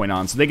from that point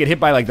on, so they get hit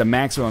by like the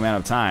maximum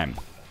amount of time.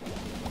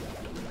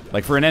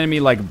 Like for an enemy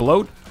like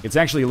Bloat, it's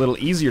actually a little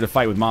easier to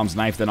fight with Mom's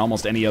Knife than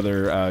almost any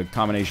other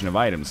combination of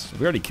items.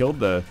 We already killed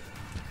the...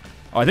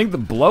 Oh, I think the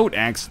Bloat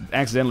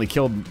accidentally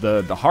killed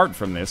the heart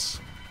from this.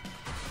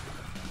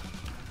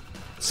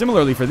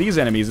 Similarly, for these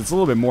enemies, it's a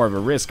little bit more of a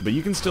risk, but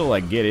you can still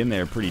like get in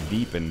there pretty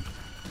deep and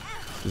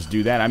just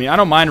do that. I mean, I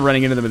don't mind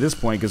running into them at this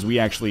point because we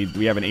have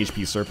an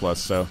HP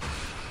surplus, so...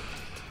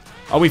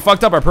 Oh, we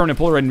fucked up our permanent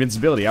Polaroid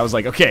invincibility. I was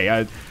like,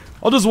 okay,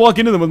 I'll just walk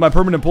into them with my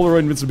permanent Polaroid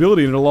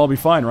invincibility and it'll all be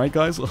fine, right,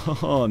 guys?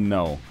 Oh,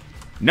 no.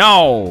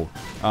 No!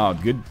 Oh,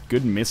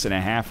 good miss and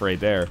a half right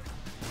there.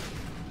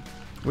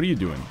 What are you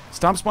doing?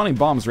 Stop spawning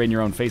bombs right in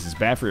your own face. It's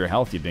bad for your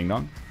health, you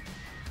ding-dong.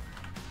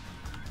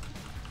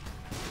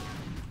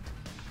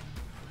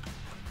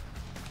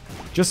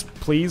 Just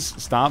please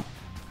stop.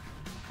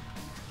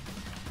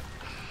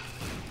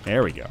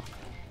 There we go.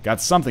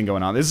 Got something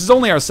going on. This is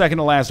only our second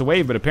to last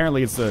wave, but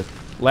apparently it's the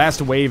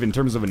last wave in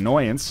terms of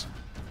annoyance.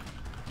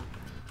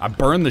 I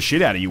burned the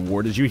shit out of you,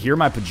 War. Did you hear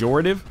my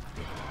pejorative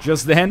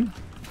just then?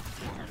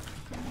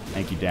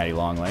 Thank you, Daddy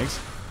Longlegs.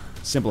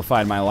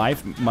 Simplified my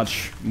life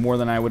much more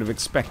than I would have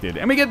expected.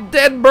 And we get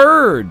Dead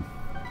Bird!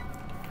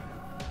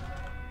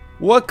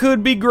 What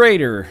could be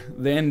greater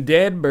than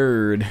Dead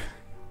Bird?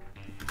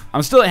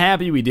 I'm still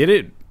happy we did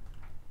it.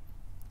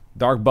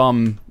 Dark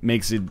Bum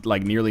makes it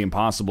like nearly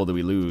impossible that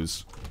we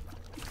lose.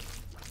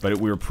 But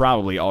we were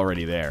probably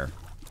already there.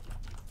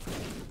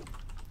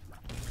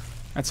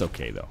 That's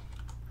okay, though.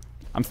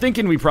 I'm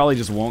thinking we probably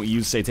just won't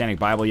use Satanic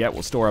Bible yet.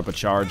 We'll store up a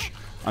charge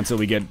until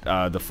we get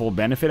the full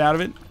benefit out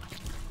of it.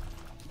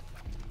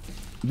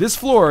 This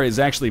floor is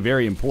actually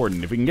very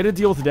important. If we can get a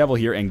deal with the devil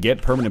here and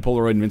get permanent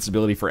Polaroid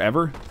invincibility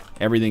forever,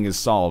 everything is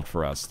solved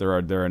for us. There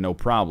are no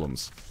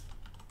problems.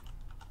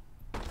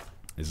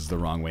 This is the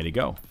wrong way to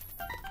go.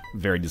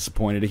 Very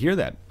disappointed to hear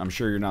that. I'm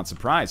sure you're not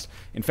surprised.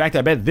 In fact,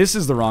 I bet this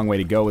is the wrong way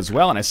to go as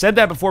well. And I said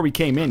that before we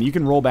came in. You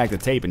can roll back the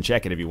tape and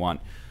check it if you want.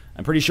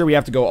 I'm pretty sure we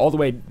have to go all the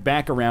way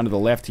back around to the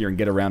left here and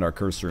get around our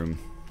curse room.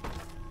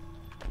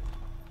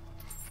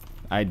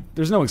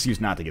 There's no excuse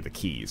not to get the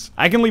keys.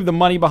 I can leave the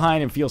money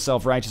behind and feel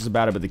self-righteous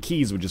about it, but the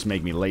keys would just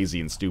make me lazy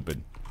and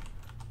stupid.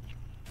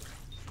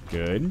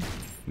 Good.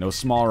 No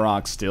small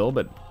rocks still,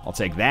 but I'll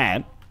take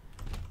that.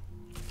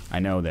 I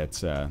know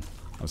that, I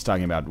was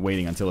talking about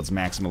waiting until it's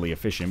maximally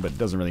efficient, but it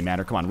doesn't really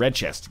matter. Come on, red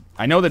chest.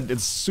 I know that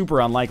it's super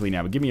unlikely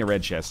now, but give me a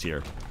red chest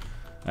here.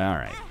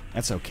 Alright,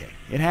 that's okay.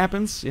 It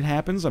happens, it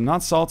happens. I'm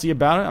not salty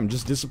about it, I'm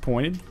just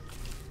disappointed.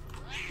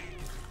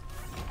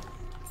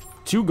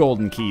 2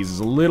 golden keys is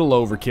a little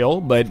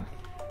overkill, but,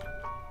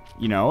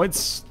 you know,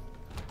 it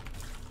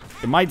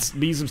might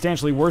be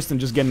substantially worse than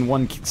just getting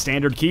 1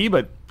 standard key,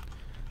 but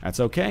that's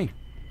okay.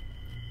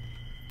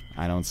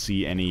 I don't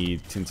see any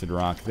tinted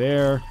rock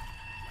there.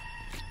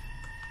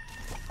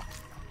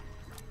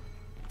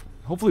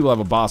 Hopefully we'll have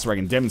a boss where I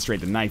can demonstrate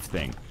the knife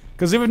thing.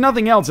 Because if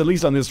nothing else, at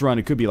least on this run,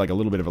 it could be like a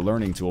little bit of a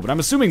learning tool. But I'm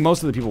assuming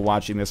most of the people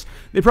watching this,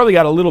 they probably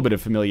got a little bit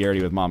of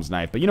familiarity with Mom's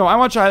Knife. But, you know, I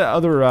watch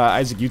other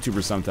Isaac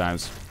YouTubers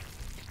sometimes.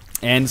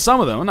 And some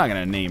of them, I'm not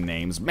going to name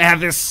names,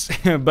 Mathis,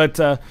 but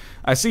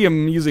I see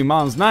them using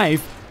Mom's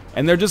Knife,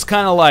 and they're just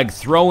kind of like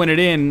throwing it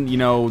in, you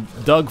know,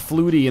 Doug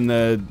Flutie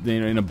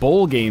in a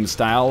bowl game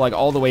style, like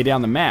all the way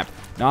down the map.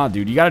 Nah,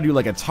 dude, you got to do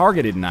like a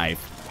targeted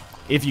knife,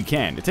 if you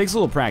can. It takes a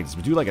little practice,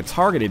 but do like a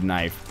targeted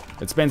knife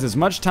that spends as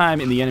much time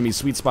in the enemy's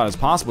sweet spot as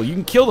possible. You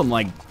can kill them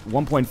like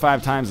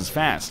 1.5 times as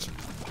fast.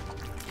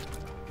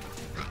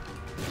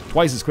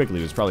 Twice as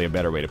quickly was probably a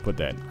better way to put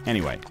that.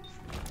 Anyway.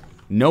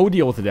 No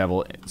deal with the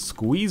devil.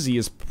 Squeezy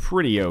is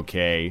pretty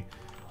okay.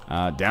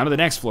 Down to the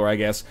next floor, I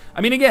guess.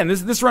 I mean, again,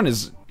 this run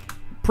is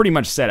pretty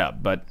much set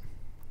up, but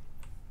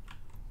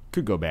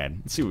could go bad.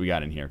 Let's see what we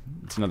got in here.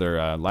 It's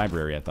another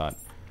library, I thought.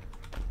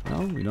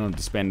 Well, we don't have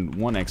to spend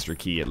 1 extra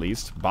key, at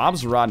least.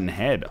 Bob's Rotten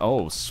Head.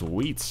 Oh,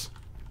 sweet.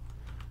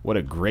 What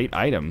a great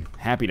item.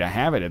 Happy to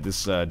have it at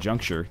this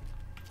juncture.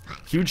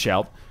 Huge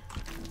help.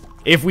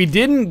 If we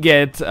didn't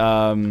get...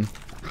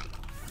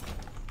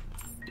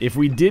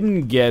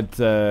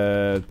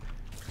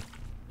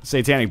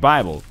 Satanic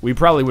Bible, we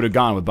probably would have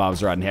gone with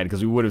Bob's Rotten Head,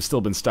 because we would have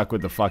still been stuck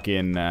with the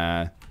fucking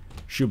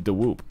Shoop da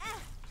Whoop.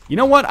 You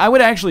know what? I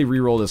would actually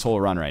re-roll this whole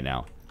run right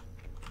now.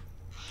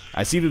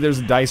 I see that there's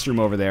a dice room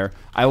over there.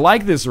 I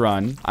like this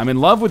run. I'm in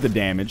love with the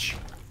damage.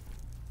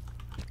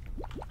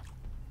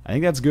 I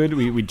think that's good.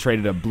 We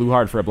traded a blue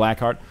heart for a black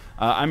heart.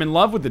 I'm in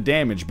love with the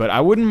damage, but I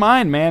wouldn't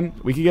mind, man.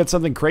 We could get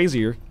something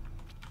crazier.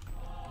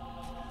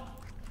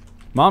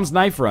 Mom's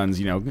Knife runs,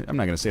 you know, I'm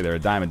not going to say they're a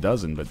dime a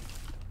dozen, but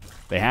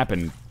they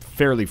happen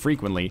fairly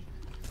frequently.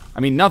 I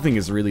mean, nothing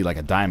is really like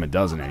a dime a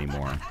dozen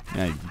anymore.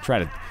 Yeah, you try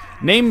to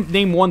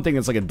name one thing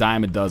that's like a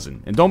dime a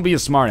dozen, and don't be a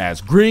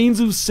smartass. Grains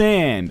of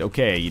sand.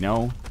 Okay, you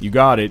know, you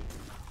got it.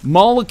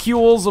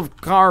 Molecules of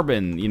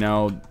carbon. You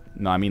know,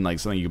 no, I mean like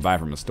something you could buy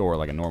from a store,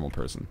 like a normal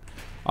person.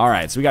 All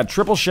right, so we got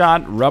triple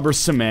shot, rubber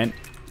cement,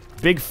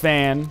 big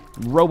fan,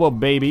 Robo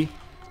Baby,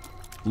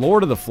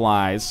 Lord of the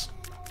Flies.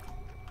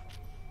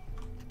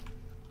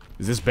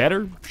 Is this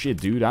better? Shit,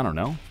 dude, I don't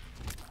know.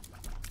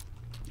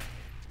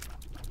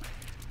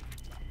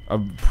 A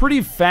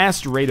pretty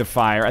fast rate of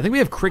fire. I think we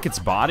have Cricket's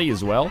Body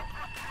as well.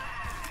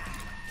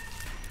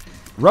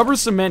 Rubber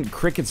Cement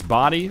Cricket's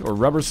Body or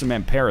Rubber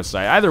Cement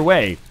Parasite. Either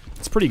way,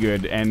 it's pretty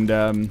good. And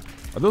are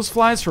those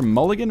flies from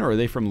Mulligan or are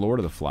they from Lord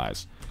of the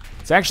Flies?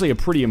 It's actually a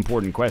pretty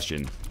important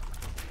question.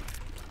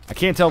 I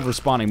can't tell if we're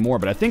spawning more,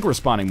 but I think we're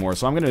spawning more,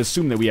 so I'm going to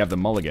assume that we have the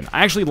Mulligan.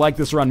 I actually like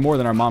this run more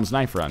than our Mom's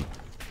Knife run.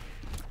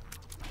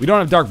 We don't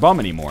have Dark Bum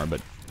anymore,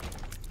 but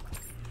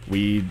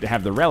we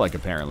have the Relic,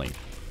 apparently.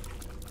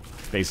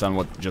 Based on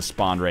what just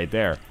spawned right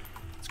there.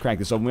 Let's crack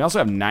this open. We also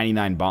have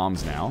 99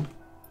 bombs now.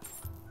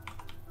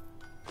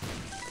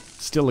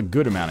 Still a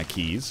good amount of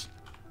keys.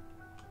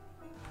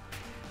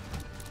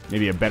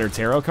 Maybe a better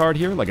tarot card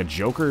here? Like a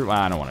Joker? Well,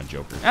 I don't want a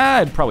Joker.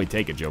 I'd probably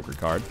take a Joker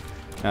card.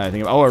 I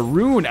think oh, a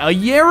rune. A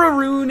Yera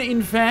rune,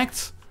 in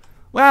fact.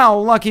 Wow,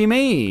 lucky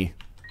me.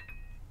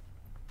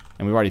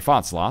 And we've already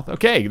fought Sloth.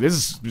 Okay,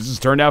 this has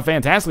turned out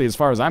fantastically as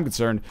far as I'm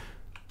concerned.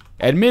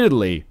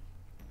 Admittedly,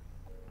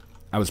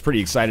 I was pretty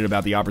excited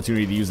about the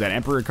opportunity to use that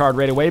Emperor card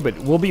right away, but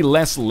we'll be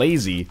less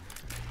lazy.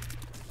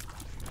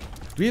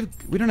 We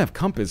don't have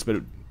Compass,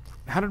 but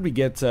how did we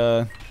get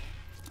to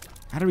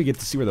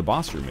see where the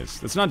boss room is?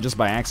 That's not just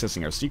by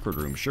accessing our secret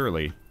room,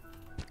 surely.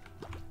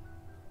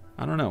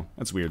 I don't know.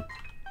 That's weird.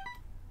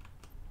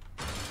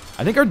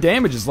 I think our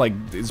damage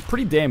is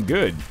pretty damn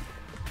good.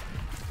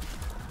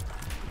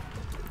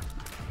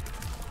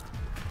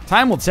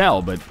 Time will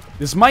tell, but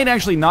this might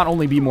actually not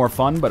only be more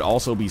fun, but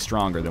also be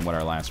stronger than what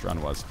our last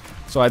run was.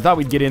 So I thought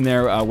we'd get in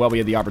there while we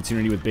had the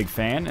opportunity with Big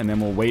Fan, and then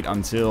we'll wait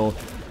until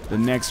the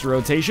next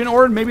rotation,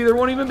 or maybe there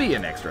won't even be a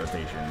next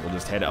rotation. We'll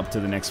just head up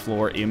to the next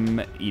floor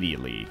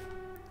immediately.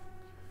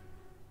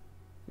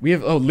 We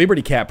have, oh,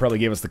 Liberty Cap probably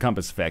gave us the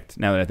compass effect,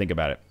 now that I think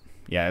about it.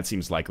 Yeah, that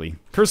seems likely.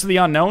 Curse of the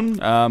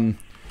Unknown,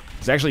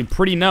 it's actually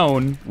pretty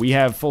known we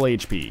have full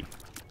HP.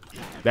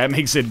 That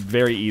makes it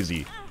very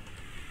easy.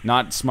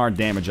 Not smart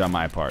damage on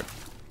my part.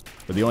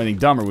 But the only thing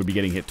dumber would be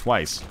getting hit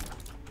twice.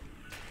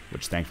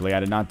 Which thankfully I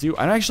did not do.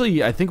 I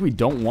think we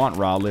don't want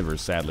raw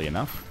livers, sadly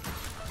enough.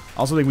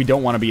 Also think we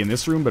don't want to be in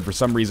this room, but for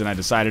some reason I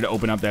decided to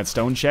open up that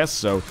stone chest,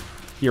 so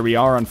here we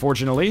are,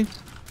 unfortunately.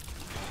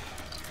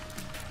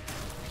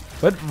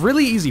 But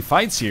really easy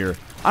fights here.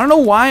 I don't know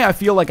why I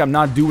feel like I'm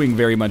not doing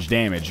very much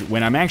damage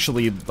when I'm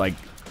actually, like...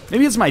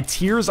 Maybe it's my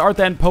tiers aren't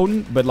that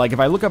potent, but like if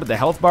I look up at the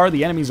health bar,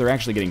 the enemies are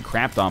actually getting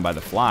crapped on by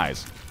the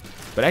flies.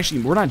 But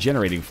actually, we're not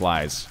generating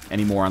flies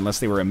anymore unless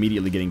they were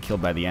immediately getting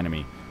killed by the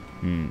enemy.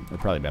 We're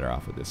probably better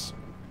off with this.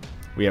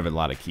 We have a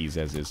lot of keys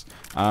as is.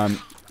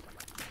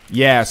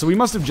 Yeah, so we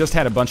must have just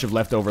had a bunch of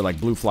leftover, like,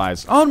 blue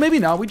flies. Oh, maybe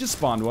not. We just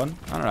spawned one.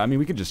 I don't know. I mean,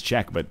 we could just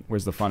check, but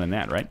where's the fun in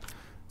that, right?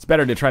 It's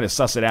better to try to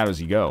suss it out as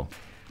you go.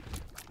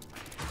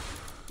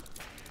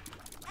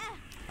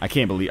 I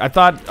can't believe... I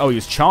thought... Oh, he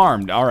was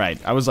charmed. All right.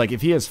 I was like,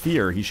 if he has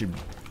fear, he should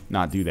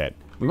not do that.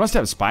 We must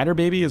have Spider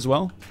Baby as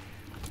well.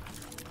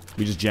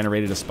 We just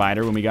generated a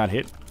spider when we got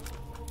hit.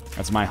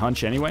 That's my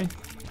hunch anyway.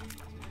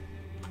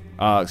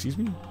 Excuse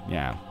me?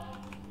 Yeah.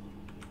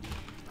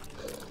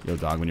 Yo,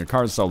 dog, when your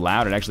car is so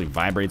loud, it actually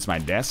vibrates my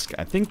desk.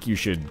 I think you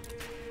should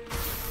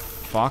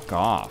fuck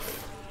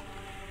off.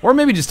 Or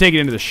maybe just take it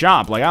into the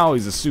shop. Like, I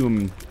always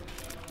assume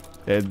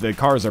that the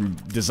cars are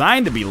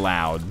designed to be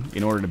loud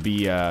in order to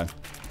be,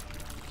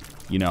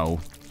 you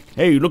know,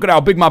 hey, look at how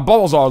big my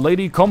balls are,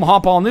 lady. Come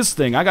hop on this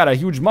thing. I got a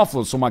huge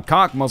muffler, so my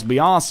cock must be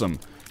awesome.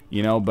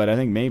 You know, but I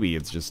think maybe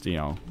it's just, you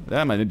know,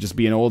 that might just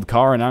be an old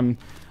car, and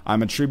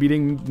I'm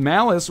attributing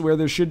malice where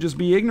there should just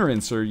be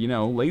ignorance or, you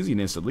know,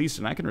 laziness at least,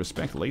 and I can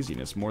respect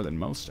laziness more than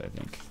most, I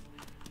think.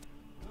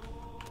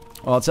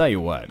 Well, I'll tell you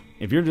what,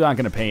 if you're not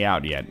going to pay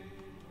out yet,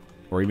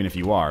 or even if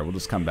you are, we'll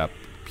just come up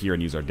here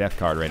and use our death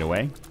card right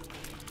away.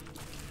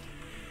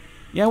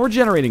 Yeah, we're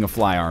generating a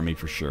fly army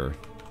for sure.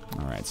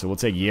 Alright, so we'll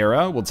take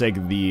Yera, we'll take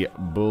the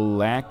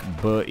Black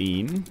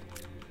Bean.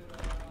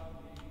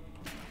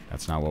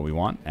 That's not what we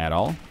want at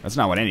all. That's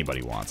not what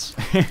anybody wants.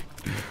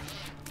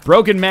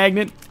 Broken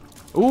magnet.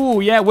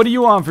 Ooh, yeah, what do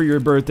you want for your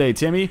birthday,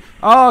 Timmy?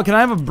 Oh, can I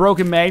have a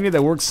broken magnet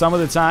that works some of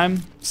the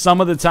time? Some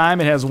of the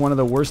time it has one of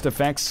the worst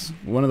effects,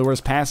 one of the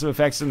worst passive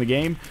effects in the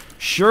game?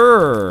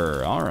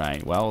 Sure. All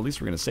right, well, at least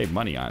we're going to save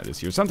money on it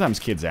this year. Sometimes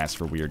kids ask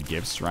for weird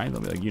gifts, right?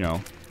 They'll be like, you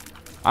know,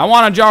 I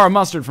want a jar of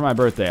mustard for my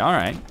birthday. All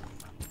right.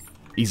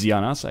 Easy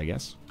on us, I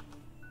guess.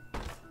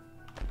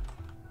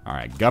 All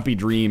right, Guppy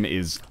Dream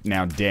is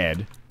now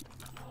dead.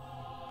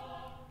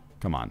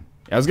 Come on.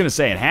 I was going to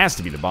say, it has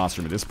to be the boss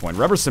room at this point.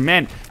 Rubber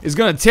Cement is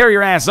going to tear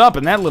your ass up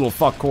in that little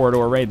fuck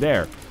corridor right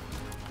there.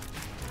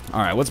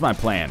 Alright, what's my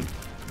plan?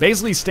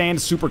 Basically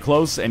stand super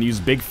close and use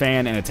Big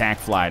Fan and Attack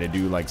Fly to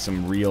do like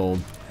some real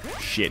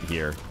shit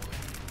here.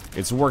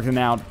 It's working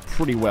out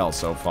pretty well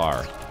so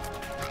far.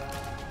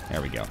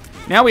 There we go.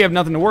 Now we have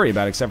nothing to worry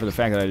about except for the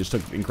fact that I just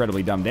took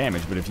incredibly dumb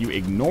damage, but if you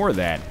ignore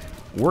that,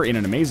 we're in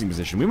an amazing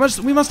position. We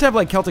must have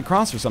like Celtic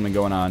Cross or something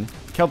going on.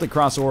 Celtic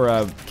Cross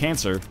or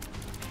Cancer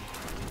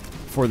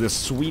for this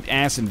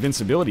sweet-ass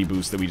invincibility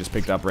boost that we just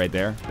picked up right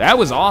there. That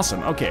was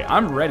awesome. Okay,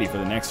 I'm ready for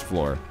the next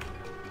floor.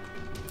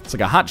 It's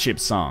like a Hot Chip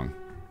song.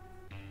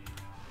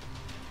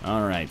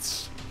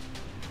 Alright.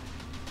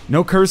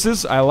 No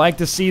curses. I like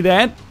to see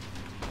that.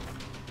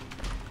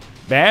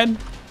 Bad?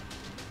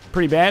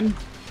 Pretty bad?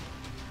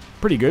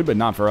 Pretty good, but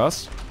not for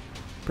us.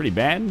 Pretty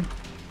bad?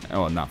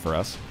 Oh, not for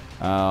us.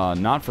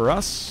 Not for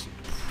us.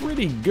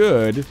 Pretty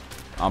good.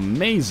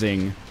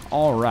 Amazing.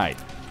 Alright.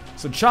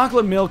 So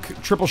chocolate milk,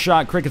 triple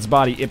shot, cricket's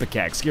body,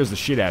 Ipecac. Scares the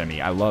shit out of me.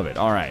 I love it.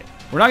 Alright.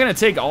 We're not going to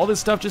take all this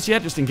stuff just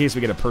yet, just in case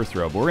we get a perth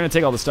throw. But we're going to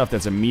take all the stuff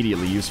that's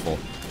immediately useful.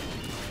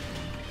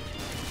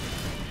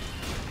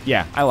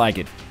 Yeah, I like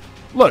it.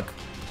 Look,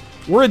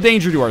 we're a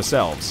danger to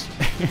ourselves.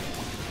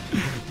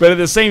 But at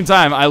the same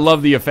time, I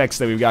love the effects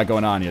that we've got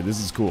going on here. This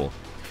is cool.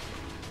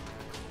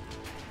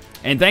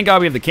 And thank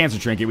God we have the Cancer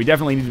Trinket. We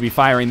definitely need to be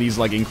firing these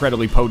like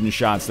incredibly potent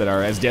shots that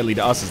are as deadly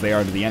to us as they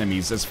are to the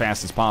enemies as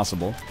fast as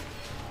possible.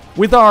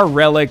 With our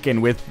Relic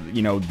and with,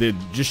 you know, the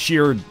just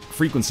sheer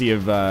frequency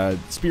of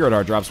Spirit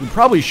Art drops, we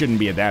probably shouldn't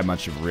be at that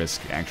much of risk,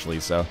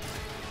 actually. So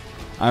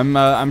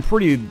I'm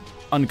pretty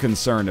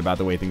unconcerned about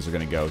the way things are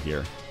going to go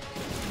here.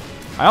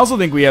 I also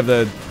think we have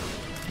the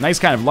nice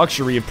kind of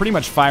luxury of pretty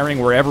much firing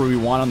wherever we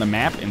want on the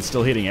map and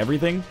still hitting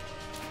everything.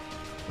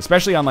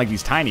 Especially on like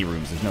these tiny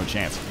rooms, there's no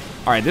chance.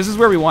 Alright, this is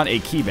where we want a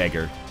Key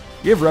Beggar.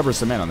 We have rubber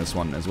cement on this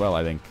one as well,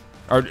 I think.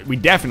 Or we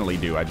definitely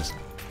do, I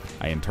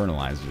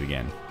internalized it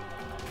again.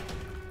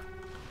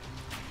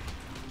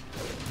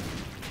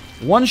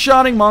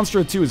 One-shotting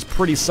Monstro 2 is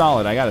pretty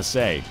solid, I gotta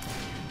say.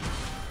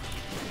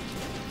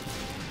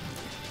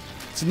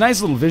 It's a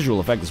nice little visual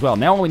effect as well.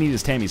 Now all we need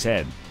is Tammy's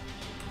head.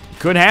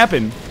 Could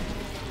happen.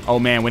 Oh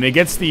man, when it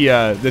gets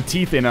the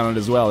teeth in on it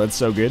as well, that's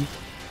so good.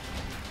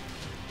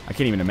 I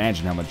can't even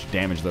imagine how much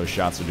damage those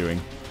shots are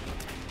doing.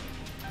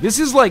 This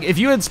is like, if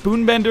you had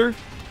Spoonbender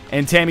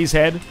and Tammy's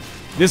head,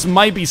 this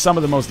might be some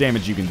of the most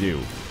damage you can do.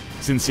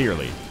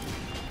 Sincerely.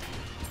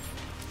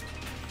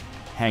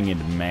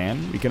 Hanged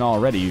Man. We can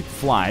already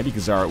fly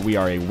because we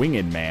are a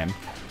winged man.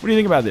 What do you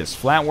think about this?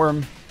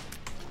 Flatworm?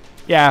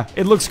 Yeah,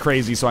 it looks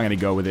crazy, so I'm going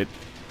to go with it.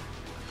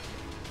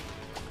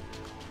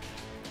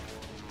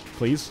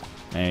 Please.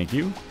 Thank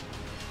you.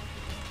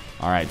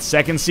 Alright,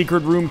 second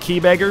secret room Key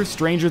Beggar.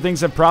 Stranger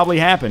things have probably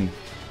happened.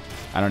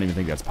 I don't even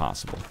think that's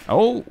possible.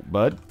 Oh,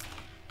 bud.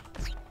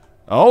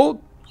 Oh!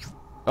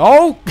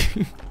 Oh!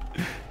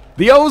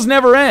 The O's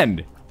never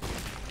end!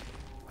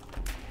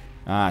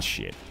 Ah,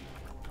 shit.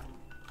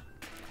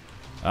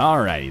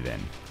 Alrighty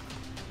then.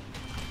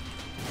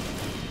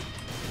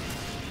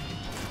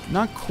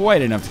 Not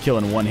quite enough to kill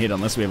in one hit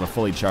unless we have a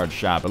fully charged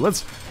shot, but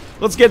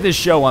let's get this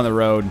show on the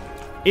road.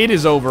 It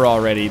is over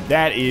already.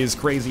 That is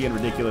crazy and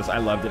ridiculous. I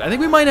loved it. I think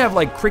we might have,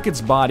 like,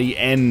 Cricket's Body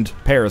and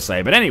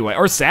Parasite. But anyway,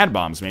 or Sad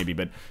Bombs, maybe.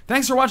 But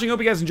thanks for watching.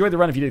 Hope you guys enjoyed the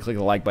run. If you did, click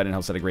the like button. It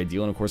helps out a great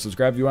deal. And, of course,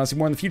 subscribe if you want to see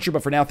more in the future.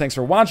 But for now, thanks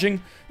for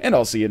watching, and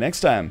I'll see you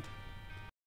next time.